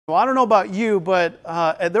Well, I don't know about you, but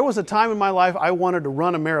there was a time in my life I wanted to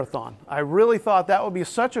run a marathon. I really thought that would be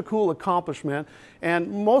such a cool accomplishment,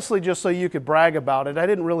 and mostly just so you could brag about it. I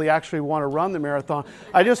didn't really actually want to run the marathon.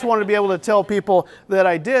 I just wanted to be able to tell people that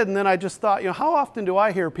I did, and then I just thought, how often do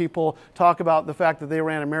I hear people talk about the fact that they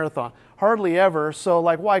ran a marathon? Hardly ever, so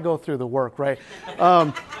why go through the work, right?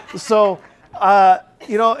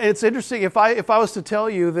 It's interesting. If I was to tell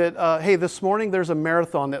you that, hey, this morning there's a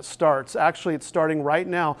marathon that starts. Actually, it's starting right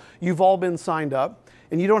now. You've all been signed up,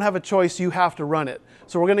 and you don't have a choice. You have to run it.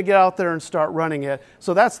 So we're going to get out there and start running it.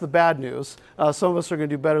 So that's the bad news. Some of us are going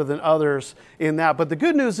to do better than others in that. But the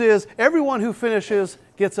good news is everyone who finishes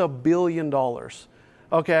gets $1 billion.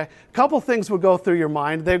 Okay, a couple things would go through your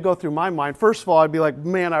mind. They'd go through my mind. First of all, I'd be like,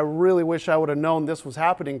 man, I really wish I would have known this was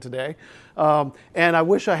happening today. And I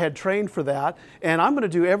wish I had trained for that. And I'm going to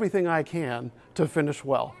do everything I can to finish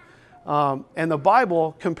well. And the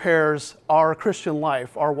Bible compares our Christian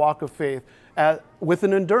life, our walk of faith, with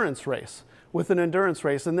an endurance race.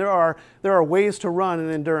 And there are ways to run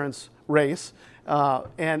an endurance race.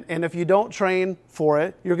 And if you don't train for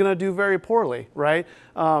it, you're going to do very poorly, right?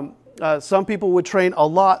 Some people would train a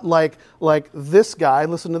lot like this guy.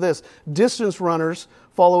 Listen to this. Distance runners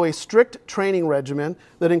follow a strict training regimen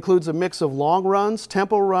that includes a mix of long runs,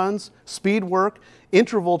 tempo runs, speed work,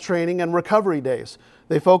 interval training, and recovery days.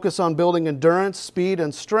 They focus on building endurance, speed,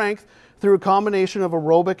 and strength through a combination of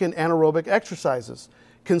aerobic and anaerobic exercises.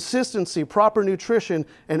 Consistency, proper nutrition,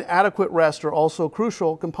 and adequate rest are also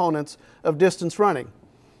crucial components of distance running.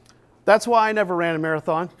 That's why I never ran a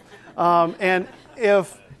marathon. And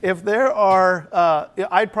if there are,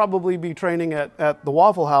 I'd probably be training at the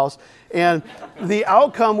Waffle House, and the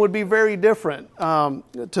outcome would be very different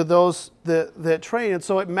to those that train. And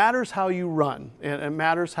so it matters how you run, and it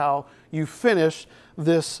matters how you finish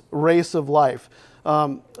this race of life.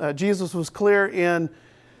 Jesus was clear in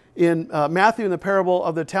Matthew in the parable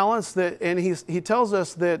of the talents and he tells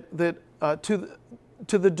us that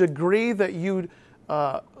to the degree that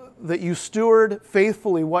you steward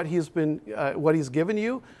faithfully what he's given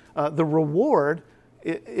you, the reward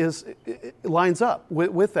lines up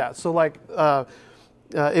with that. So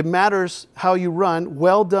it matters how you run.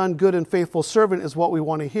 Well done, good and faithful servant is what we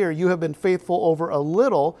want to hear. You have been faithful over a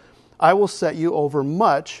little. I will set you over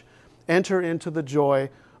much. Enter into the joy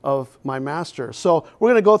of my master. So we're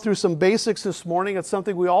going to go through some basics this morning. It's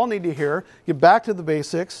something we all need to hear. Get back to the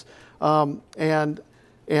basics and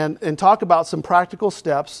talk about some practical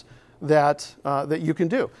steps that you can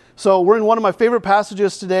do. So we're in one of my favorite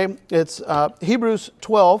passages today. It's Hebrews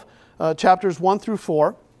 12, chapters 1 through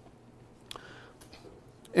 4.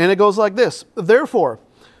 And it goes like this. Therefore,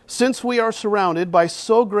 since we are surrounded by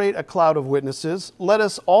so great a cloud of witnesses, let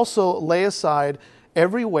us also lay aside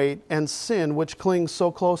every weight and sin which clings so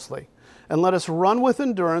closely, and let us run with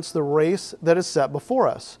endurance the race that is set before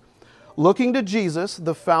us. Looking to Jesus,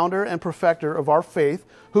 the founder and perfecter of our faith,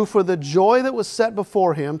 who for the joy that was set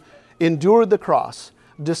before him endured the cross,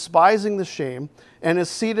 despising the shame, and is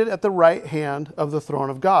seated at the right hand of the throne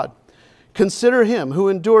of God. Consider him who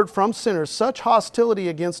endured from sinners such hostility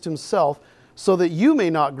against himself, so that you may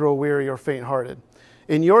not grow weary or faint-hearted.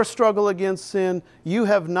 In your struggle against sin, you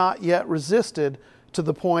have not yet resisted to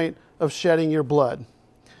the point of shedding your blood.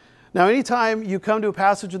 Now, anytime you come to a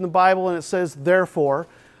passage in the Bible and it says, therefore,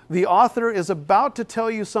 the author is about to tell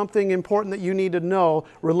you something important that you need to know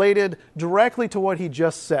related directly to what he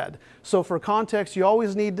just said. So for context, you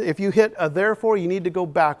always need, if you hit a therefore, you need to go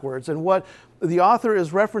backwards. And what the author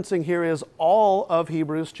is referencing here is all of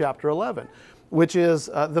Hebrews chapter 11, which is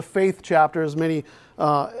the faith chapter, as many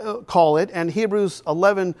call it. And Hebrews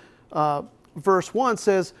 11 verse 1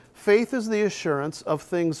 says, faith is the assurance of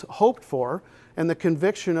things hoped for and the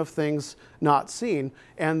conviction of things not seen.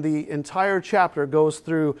 And the entire chapter goes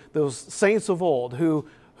through those saints of old who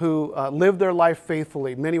lived their life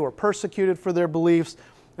faithfully. Many were persecuted for their beliefs.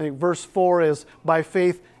 I think verse 4 is, by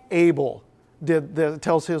faith Abel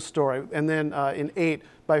tells his story. And then in 8,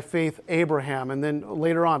 by faith Abraham. And then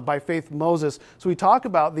later on, by faith Moses. So we talk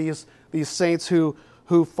about these saints who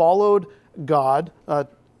followed God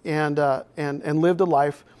and lived a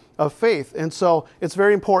life of faith. And so it's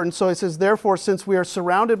very important. So it says, therefore, since we are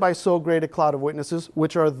surrounded by so great a cloud of witnesses,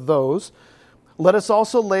 which are those, let us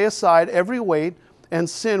also lay aside every weight and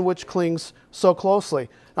sin which clings so closely.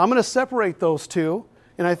 Now, I'm going to separate those two,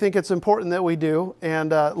 and I think it's important that we do,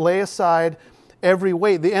 and lay aside every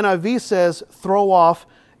weight. The NIV says, throw off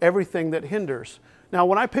everything that hinders. Now,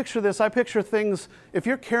 when I picture this, I picture things, if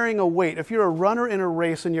you're carrying a weight, if you're a runner in a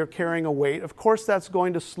race and you're carrying a weight, of course that's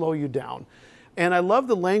going to slow you down. And I love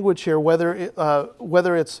the language here, whether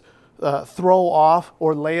it's throw off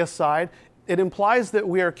or lay aside. it implies that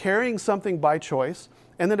we are carrying something by choice,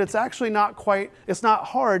 and that it's actually it's not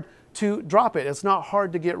hard to drop it. It's not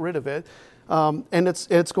hard to get rid of it. And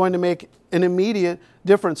it's going to make an immediate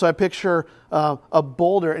difference. So I picture a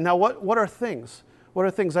boulder. And now what are things? What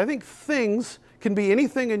are things? I think things can be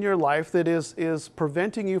anything in your life that is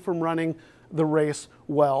preventing you from running the race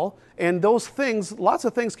well. And those things, lots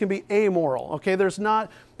of things can be amoral. Okay, there's not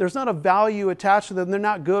a value attached to them. They're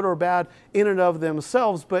not good or bad in and of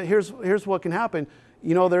themselves. But here's what can happen.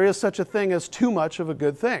 There is such a thing as too much of a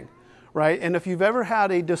good thing. Right? And if you've ever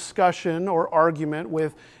had a discussion or argument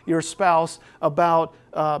with your spouse about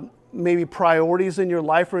maybe priorities in your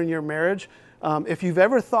life or in your marriage, if you've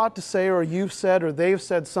ever thought to say, or you've said, or they've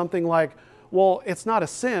said something like, well, it's not a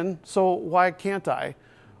sin, so why can't I?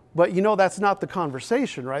 But that's not the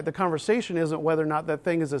conversation, right? The conversation isn't whether or not that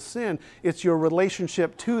thing is a sin. It's your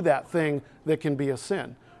relationship to that thing that can be a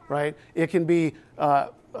sin, right? It can be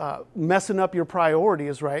messing up your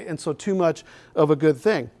priorities, right? And so too much of a good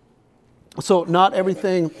thing. So not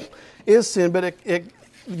everything is sin, but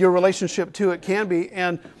your relationship to it can be.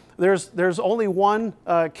 And there's only one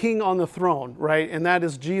king on the throne, right? And that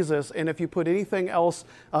is Jesus. And if you put anything else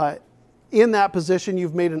in that position,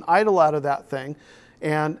 you've made an idol out of that thing.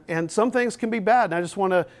 And some things can be bad. And I just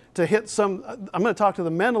want to hit some. I'm going to talk to the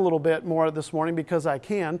men a little bit more this morning because I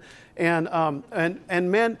can. And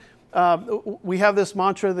men, we have this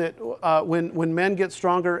mantra that when men get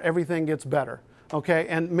stronger, everything gets better. Okay,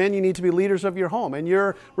 and men, you need to be leaders of your home, and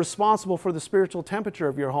you're responsible for the spiritual temperature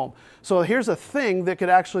of your home. So here's a thing that could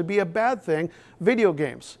actually be a bad thing: video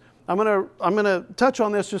games. I'm gonna touch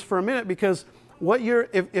on this just for a minute because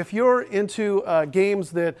if you're into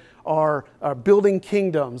games that are building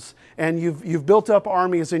kingdoms, and you've built up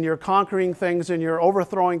armies, and you're conquering things, and you're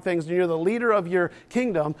overthrowing things, and you're the leader of your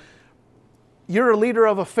kingdom, you're a leader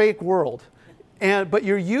of a fake world. But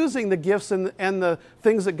you're using the gifts and the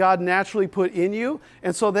things that God naturally put in you,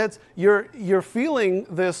 and so that's you're feeling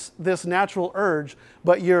this natural urge,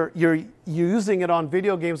 but you're using it on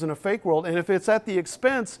video games in a fake world. And if it's at the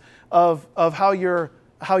expense of how you're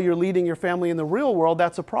leading your family in the real world,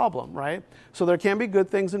 that's a problem, right? So there can be good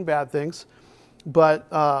things and bad things, but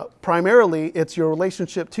primarily it's your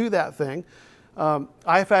relationship to that thing.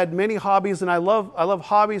 I've had many hobbies, and I love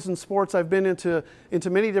hobbies and sports. I've been into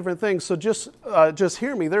many different things. So just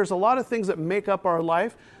hear me. There's a lot of things that make up our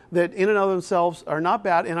life that in and of themselves are not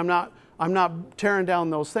bad, and I'm not tearing down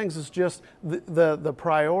those things. It's just the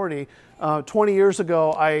priority. 20 years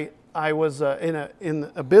ago, I was in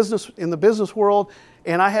the business world,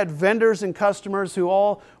 and I had vendors and customers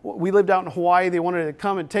we lived out in Hawaii. They wanted to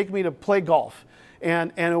come and take me to play golf.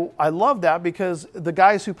 And I loved that because the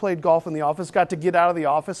guys who played golf in the office got to get out of the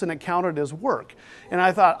office and it counted as work. And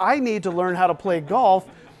I thought, I need to learn how to play golf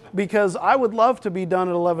because I would love to be done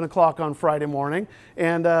at 11 o'clock on Friday morning,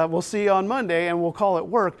 and we'll see you on Monday and we'll call it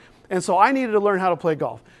work. And so I needed to learn how to play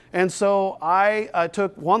golf. And so I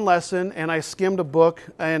took one lesson and I skimmed a book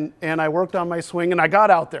and I worked on my swing and I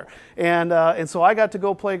got out there. And so I got to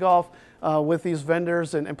go play golf with these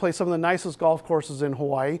vendors and play some of the nicest golf courses in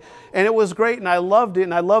Hawaii. And it was great, and I loved it,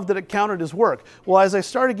 and I loved that it counted as work. Well, as I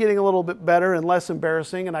started getting a little bit better and less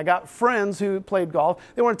embarrassing, and I got friends who played golf,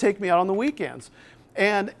 they wanted to take me out on the weekends.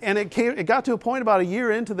 And it got to a point about a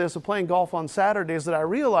year into this of playing golf on Saturdays that I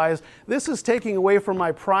realized this is taking away from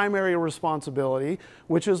my primary responsibility,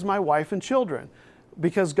 which is my wife and children.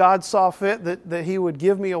 Because God saw fit that He would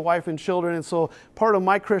give me a wife and children. And so part of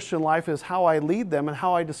my Christian life is how I lead them and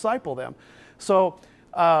how I disciple them. So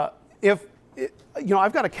I've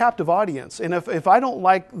got a captive audience. And if I don't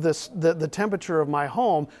like the temperature of my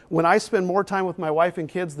home, when I spend more time with my wife and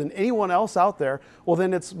kids than anyone else out there, well,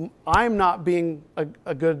 then I'm not being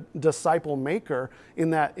a good disciple maker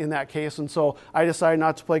in that case. And so I decided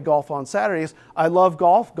not to play golf on Saturdays. I love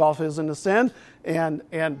golf. Golf isn't a sin.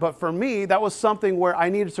 But for me, that was something where I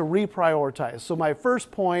needed to reprioritize. So my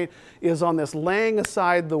first point is on this laying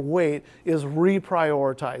aside the weight is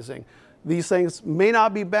reprioritizing. These things may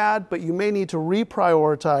not be bad, but you may need to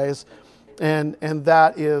reprioritize, and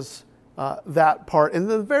that is that part. And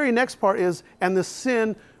the very next part is, and the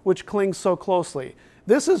sin which clings so closely.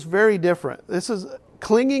 This is very different.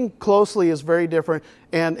 Clinging closely is very different.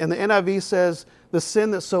 And the NIV says, the sin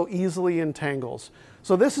that so easily entangles.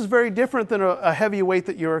 So this is very different than a heavy weight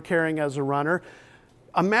that you're carrying as a runner.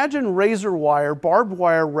 Imagine razor wire, barbed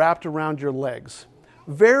wire wrapped around your legs.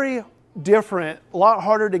 Very different, a lot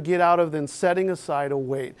harder to get out of than setting aside a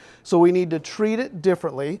weight. So we need to treat it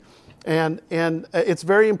differently, and it's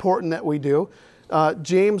very important that we do.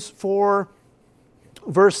 James 4,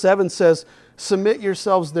 verse 7 says, "Submit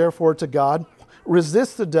yourselves therefore to God,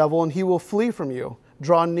 resist the devil, and he will flee from you.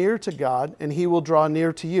 draw near to God, and he will draw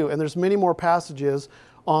near to you. And there's many more passages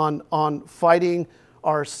on fighting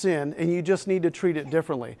our sin, and you just need to treat it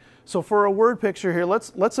differently. So for a word picture here,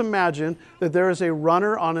 let's imagine that there is a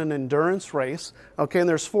runner on an endurance race. Okay, and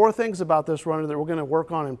there's 4 things about this runner that we're going to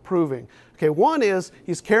work on improving. Okay, 1 is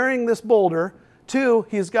he's carrying this boulder. 2,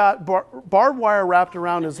 he's got barbed wire wrapped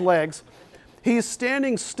around his legs. He's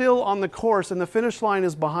standing still on the course, and the finish line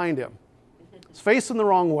is behind him. It's facing the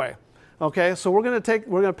wrong way. Okay, so we're going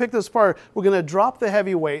to pick this apart. We're going to drop the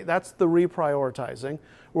heavy weight. That's the reprioritizing.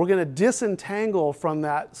 We're going to disentangle from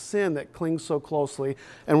that sin that clings so closely,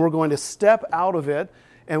 and we're going to step out of it.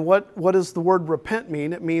 And what does the word repent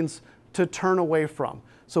mean? It means to turn away from.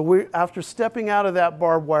 So after stepping out of that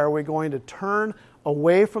barbed wire, we're going to turn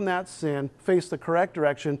away from that sin, face the correct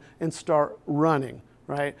direction, and start running,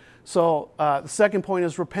 right? So the second point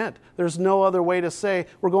is repent. There's no other way to say,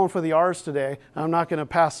 we're going for the R's today. I'm not going to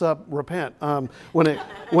pass up repent when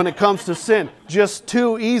it comes to sin. Just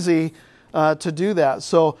too easy to do that.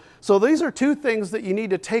 So these are 2 things that you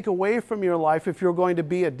need to take away from your life if you're going to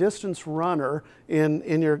be a distance runner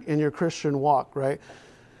in your Christian walk, right?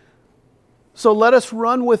 So let us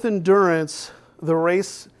run with endurance the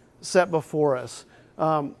race set before us.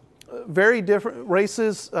 Very different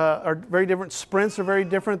races are very different. Sprints are very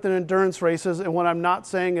different than endurance races. And what I'm not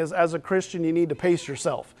saying is, as a Christian, you need to pace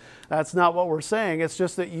yourself. That's not what we're saying. It's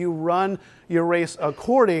just that you run your race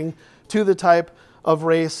according to the type of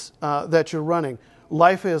race that you're running.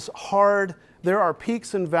 Life is hard. There are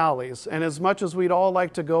peaks and valleys. And as much as we'd all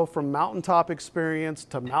like to go from mountaintop experience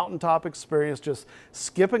to mountaintop experience, just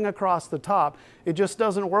skipping across the top, it just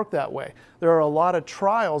doesn't work that way. There are a lot of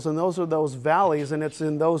trials, and those are those valleys, and it's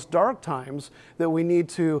in those dark times that we need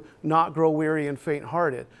to not grow weary and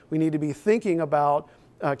faint-hearted. We need to be thinking about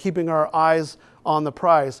keeping our eyes on the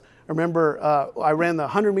prize. I remember I ran the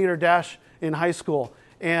 100-meter dash in high school,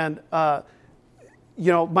 and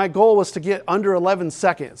my goal was to get under 11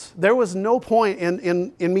 seconds. There was no point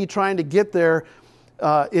in me trying to get there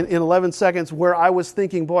in 11 seconds where I was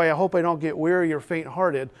thinking, boy, I hope I don't get weary or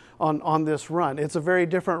faint-hearted on this run. It's a very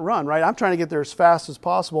different run, right? I'm trying to get there as fast as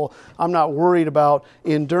possible. I'm not worried about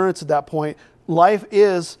endurance at that point. Life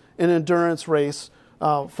is an endurance race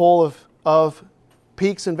full of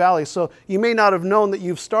peaks and valleys. So you may not have known that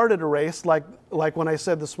you've started a race, like when I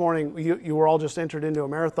said this morning, you were all just entered into a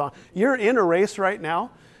marathon. You're in a race right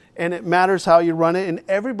now, and it matters how you run it, and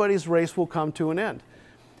everybody's race will come to an end.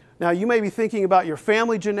 Now, you may be thinking about your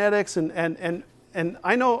family genetics, and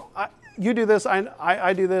I know you do this,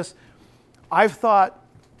 I do this. I've thought,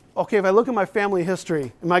 okay, if I look at my family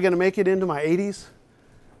history, am I going to make it into my 80s?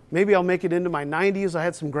 Maybe I'll make it into my 90s. I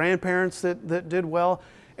had some grandparents that did well.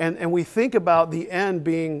 And we think about the end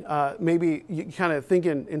being maybe you kind of think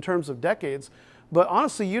in terms of decades, but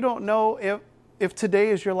honestly, you don't know if today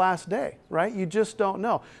is your last day, right? You just don't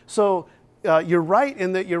know. So you're right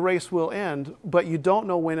in that your race will end, but you don't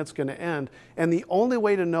know when it's going to end. And the only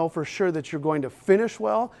way to know for sure that you're going to finish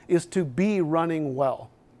well is to be running well.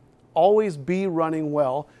 Always be running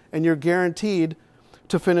well, and you're guaranteed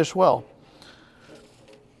to finish well.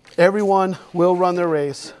 Everyone will run their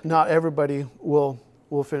race. Not everybody will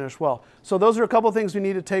finish well. So those are a couple of things we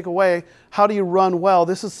need to take away. How do you run well?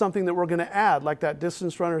 This is something that we're going to add, like that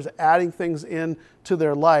distance runner is adding things into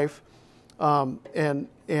their life. And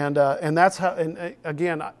that's how, and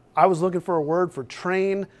again, I was looking for a word for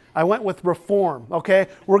train. I went with reform, okay?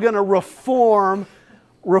 We're going to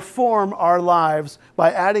reform our lives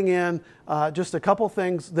by adding in just a couple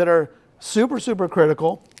things that are super, super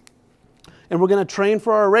critical. And we're going to train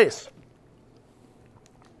for our race.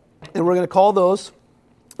 And we're going to call those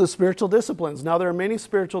the spiritual disciplines. Now, there are many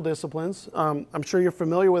spiritual disciplines. I'm sure you're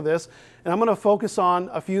familiar with this. And I'm going to focus on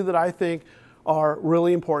a few that I think are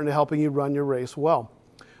really important to helping you run your race well.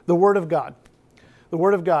 The Word of God. The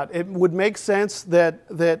Word of God. It would make sense that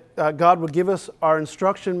God would give us our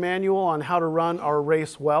instruction manual on how to run our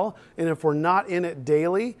race well. And if we're not in it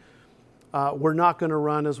daily, we're not going to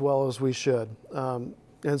run as well as we should.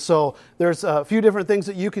 And so there's a few different things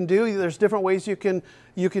that you can do. There's different ways you can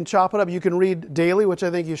chop it up. You can read daily, which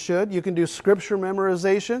I think you should. You can do scripture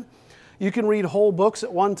memorization. You can read whole books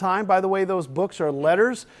at one time. By the way, those books are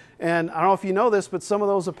letters. And I don't know if you know this, but some of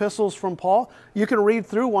those epistles from Paul, you can read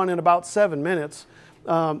through one in about 7 minutes.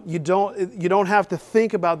 You don't have to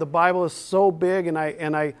think about the Bible is so big and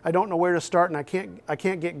I don't know where to start and I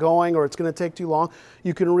can't get going or it's going to take too long.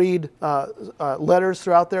 You can read letters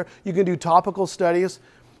throughout there. You can do topical studies.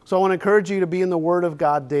 So I want to encourage you to be in the Word of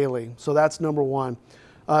God daily. So that's number one.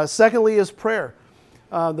 Secondly is prayer.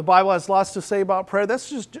 The Bible has lots to say about prayer. That's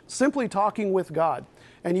just simply talking with God.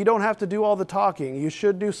 And you don't have to do all the talking. You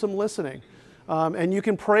should do some listening. And you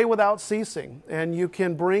can pray without ceasing. And you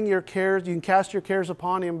can bring your cares, you can cast your cares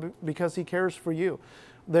upon him because he cares for you.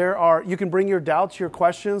 You can bring your doubts, your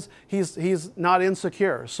questions. He's not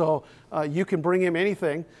insecure. So you can bring him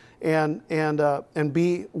anything and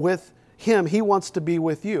be with him. He wants to be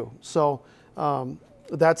with you. So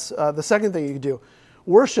that's the second thing you can do.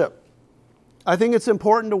 Worship. I think it's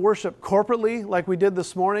important to worship corporately like we did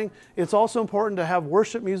this morning. It's also important to have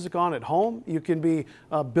worship music on at home. You can be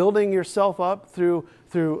building yourself up through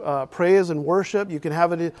praise and worship. You can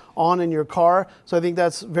have it on in your car. So I think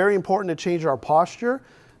that's very important to change our posture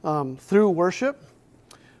through worship.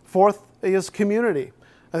 Fourth is community.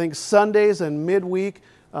 I think Sundays and midweek,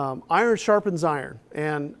 iron sharpens iron,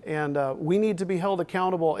 and we need to be held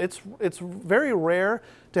accountable. It's very rare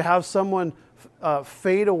to have someone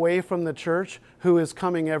fade away from the church who is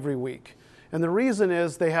coming every week. And the reason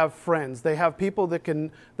is they have friends. They have people that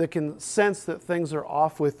can sense that things are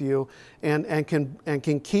off with you and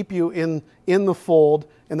can keep you in the fold,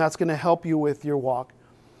 and that's going to help you with your walk.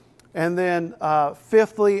 And then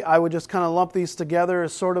fifthly, I would just kind of lump these together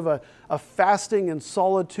as sort of a fasting and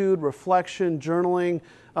solitude, reflection, journaling.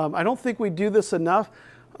 I don't think we do this enough.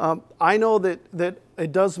 I know that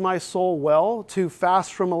it does my soul well to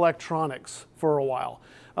fast from electronics for a while,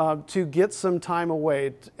 to get some time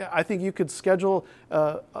away. I think you could schedule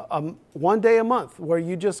one day a month where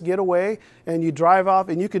you just get away and you drive off,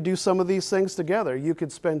 and you could do some of these things together. You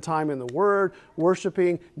could spend time in the Word,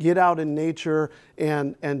 worshiping, get out in nature,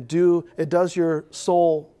 and it does your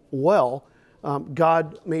soul well.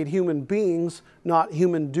 God made human beings, not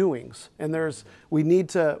human doings, and we need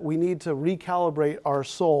to recalibrate our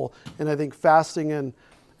soul, and I think fasting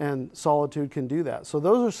and solitude can do that. So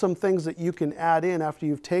those are some things that you can add in after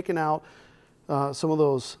you've taken out some of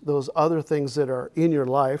those other things that are in your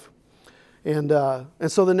life, and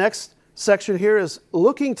so the next section here is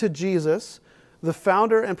looking to Jesus, the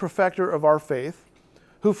founder and perfecter of our faith,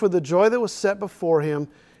 who for the joy that was set before him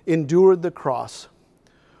endured the cross.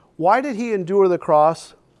 Why did he endure the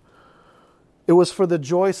cross? It was for the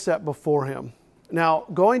joy set before him. Now,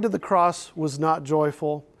 going to the cross was not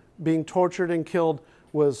joyful. Being tortured and killed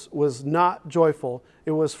was not joyful.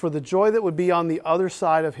 It was for the joy that would be on the other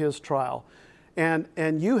side of his trial.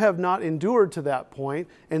 And you have not endured to that point.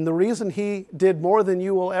 And the reason he did more than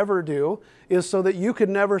you will ever do is so that you could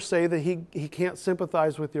never say that he can't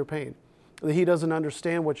sympathize with your pain, that he doesn't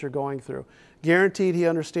understand what you're going through. Guaranteed he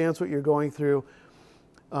understands what you're going through.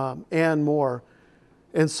 And more.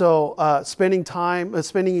 And so spending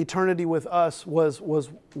eternity with us was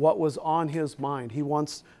what was on his mind. He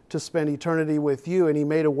wants to spend eternity with you, and he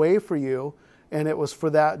made a way for you, and it was for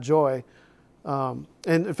that joy. And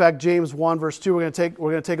in fact, James 1 verse 2, we're going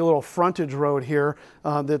to take a little frontage road here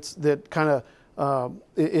that kind of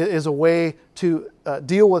is a way to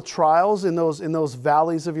deal with trials in those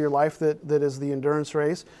valleys of your life that is the endurance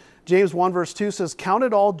race. James 1 verse 2 says, "Count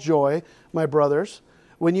it all joy, my brothers,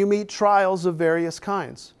 when you meet trials of various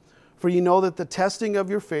kinds. For you know that the testing of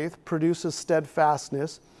your faith produces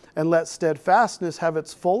steadfastness, and let steadfastness have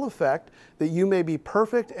its full effect, that you may be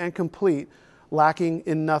perfect and complete, lacking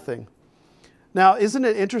in nothing." Now, isn't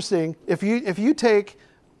it interesting? If you take,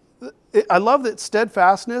 I love that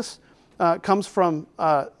steadfastness comes from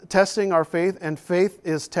testing our faith, and faith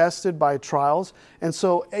is tested by trials. And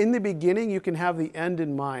so in the beginning, you can have the end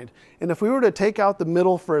in mind. And if we were to take out the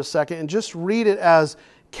middle for a second and just read it as,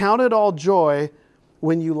 "Count it all joy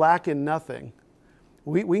when you lack in nothing,"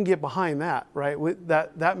 we can get behind that, right?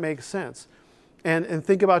 That makes sense. And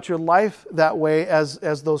think about your life that way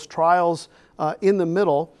as those trials in the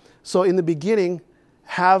middle. So in the beginning,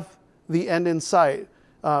 have the end in sight.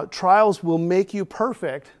 Trials will make you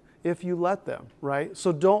perfect if you let them, right?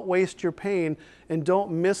 So don't waste your pain and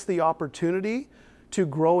don't miss the opportunity to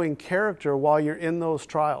grow in character while you're in those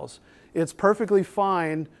trials. It's perfectly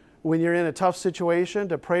fine when you're in a tough situation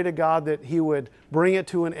to pray to God that He would bring it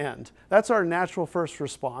to an end. That's our natural first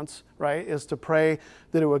response, right? Is to pray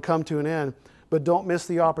that it would come to an end. But don't miss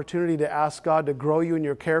the opportunity to ask God to grow you in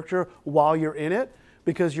your character while you're in it,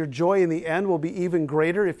 because your joy in the end will be even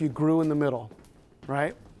greater if you grew in the middle,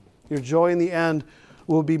 right? Your joy in the end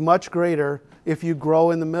will be much greater if you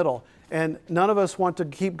grow in the middle. And none of us want to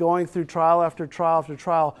keep going through trial after trial after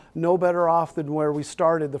trial, no better off than where we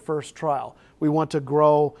started the first trial. We want to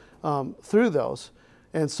grow through those.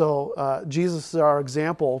 And so Jesus is our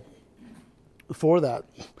example for that.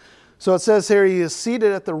 So it says here, He is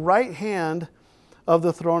seated at the right hand of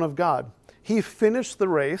the throne of God. He finished the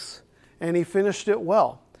race, and He finished it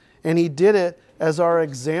well. And He did it as our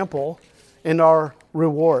example and our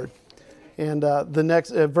reward. And the next,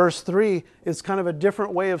 verse 3, is kind of a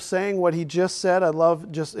different way of saying what he just said. I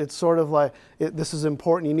love just, it's sort of like, this is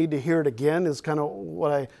important, you need to hear it again, is kind of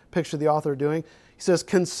what I picture the author doing. He says,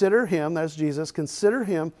 consider him, that's Jesus, consider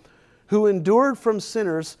him who endured from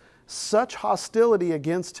sinners such hostility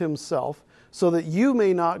against himself, so that you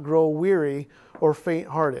may not grow weary or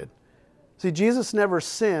faint-hearted. See, Jesus never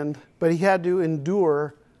sinned, but he had to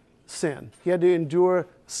endure sin. He had to endure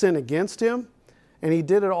sin against him, and he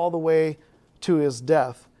did it all the way to his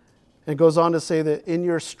death. And goes on to say that in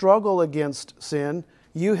your struggle against sin,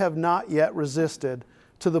 you have not yet resisted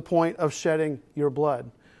to the point of shedding your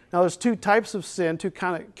blood. Now, there's two types of sin, two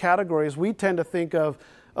kind of categories. We tend to think of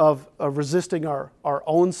resisting our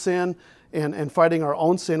own sin and fighting our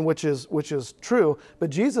own sin, which is true.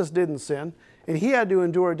 But Jesus didn't sin, and he had to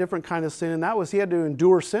endure a different kind of sin, and that was he had to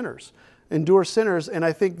endure sinners. Endure sinners, and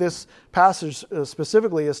I think this passage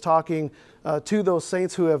specifically is talking to those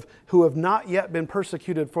saints who have not yet been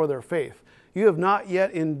persecuted for their faith. You have not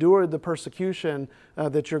yet endured the persecution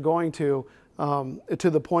that you're going to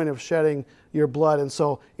the point of shedding your blood. And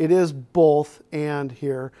so it is both and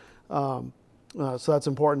here. So that's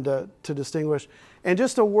important to distinguish. And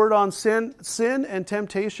just a word on sin. Sin and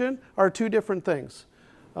temptation are two different things.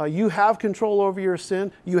 You have control over your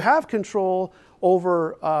sin. You have control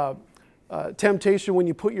over temptation when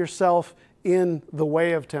you put yourself in the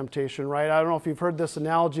way of temptation, right? I don't know if you've heard this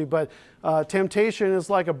analogy, but temptation is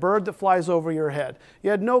like a bird that flies over your head. You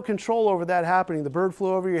had no control over that happening. The bird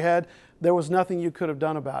flew over your head. There was nothing you could have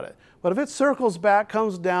done about it. But if it circles back,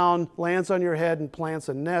 comes down, lands on your head, and plants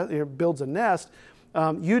a nest, builds a nest,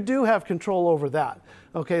 you do have control over that.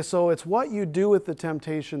 Okay, so it's what you do with the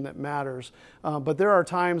temptation that matters. But there are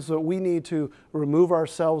times that we need to remove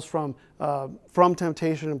ourselves from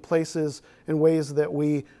temptation in places and ways that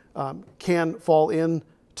we can fall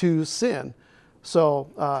into sin.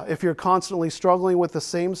 So if you're constantly struggling with the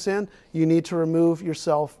same sin, you need to remove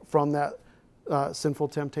yourself from that sinful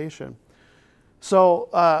temptation. So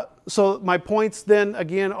my points then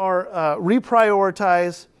again are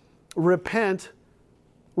reprioritize, repent,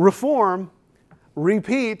 reform,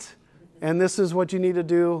 repeat, and this is what you need to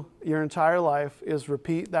do your entire life, is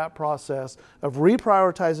repeat that process of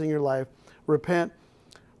reprioritizing your life, repent,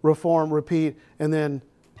 reform, repeat, and then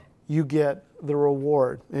you get the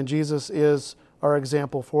reward. And Jesus is our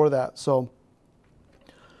example for that. So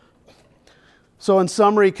in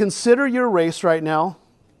summary, consider your race right now.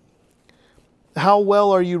 How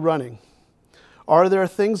well are you running? Are there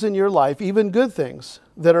things in your life, even good things,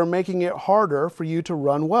 that are making it harder for you to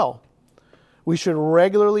run well? We should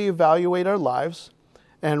regularly evaluate our lives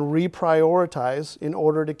and reprioritize in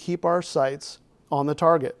order to keep our sights on the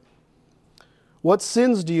target. What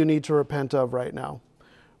sins do you need to repent of right now?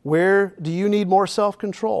 Where do you need more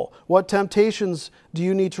self-control? What temptations do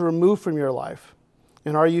you need to remove from your life?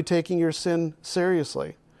 And are you taking your sin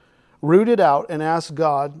seriously? Root it out and ask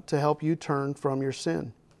God to help you turn from your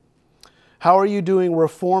sin. How are you doing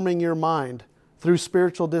reforming your mind through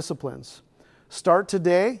spiritual disciplines? Start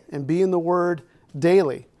today and be in the Word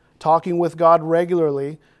daily, talking with God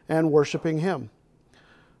regularly and worshiping Him.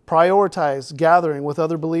 Prioritize gathering with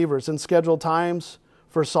other believers and schedule times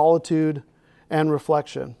for solitude and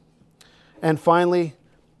reflection. And finally,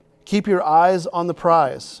 keep your eyes on the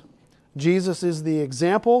prize. Jesus is the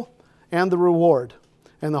example and the reward,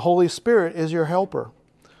 and the Holy Spirit is your helper.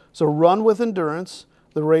 So run with endurance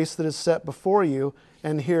the race that is set before you,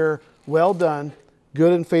 and hear, well done,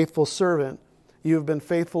 good and faithful servant. You have been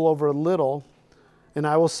faithful over a little, and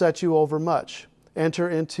I will set you over much. Enter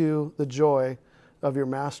into the joy of your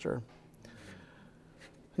master.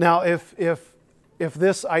 Now, if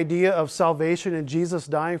this idea of salvation and Jesus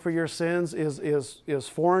dying for your sins is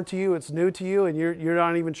foreign to you, it's new to you, and you're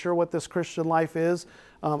not even sure what this Christian life is,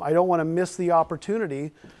 I don't want to miss the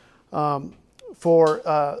opportunity for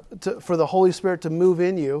the Holy Spirit to move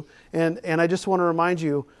in you. And I just want to remind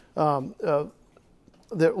you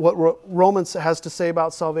that what Romans has to say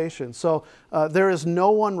about salvation. So there is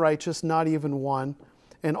no one righteous, not even one,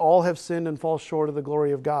 and all have sinned and fall short of the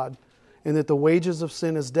glory of God, and that the wages of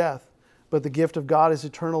sin is death, but the gift of God is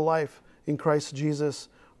eternal life in Christ Jesus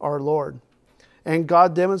our Lord. And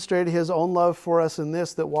God demonstrated His own love for us in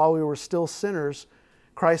this, that while we were still sinners,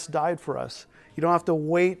 Christ died for us. You don't have to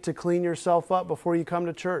wait to clean yourself up before you come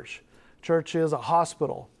to church. Church is a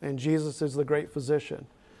hospital, and Jesus is the great physician.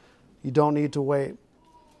 You don't need to wait.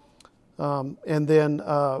 And then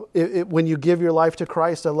when you give your life to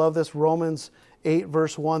Christ, I love this, Romans 8,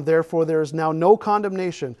 verse 1, therefore there is now no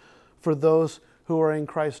condemnation for those who are in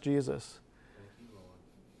Christ Jesus.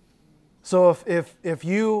 So if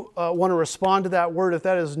you want to respond to that word, if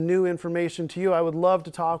that is new information to you, I would love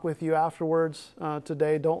to talk with you afterwards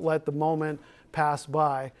today. Don't let the moment pass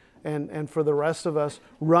by. And for the rest of us,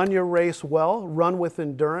 run your race well, run with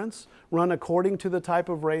endurance, run according to the type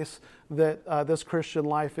of race that this Christian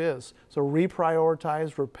life is. So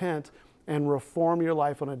reprioritize, repent, and reform your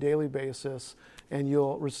life on a daily basis, and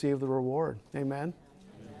you'll receive the reward. Amen?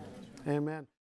 Amen. Amen.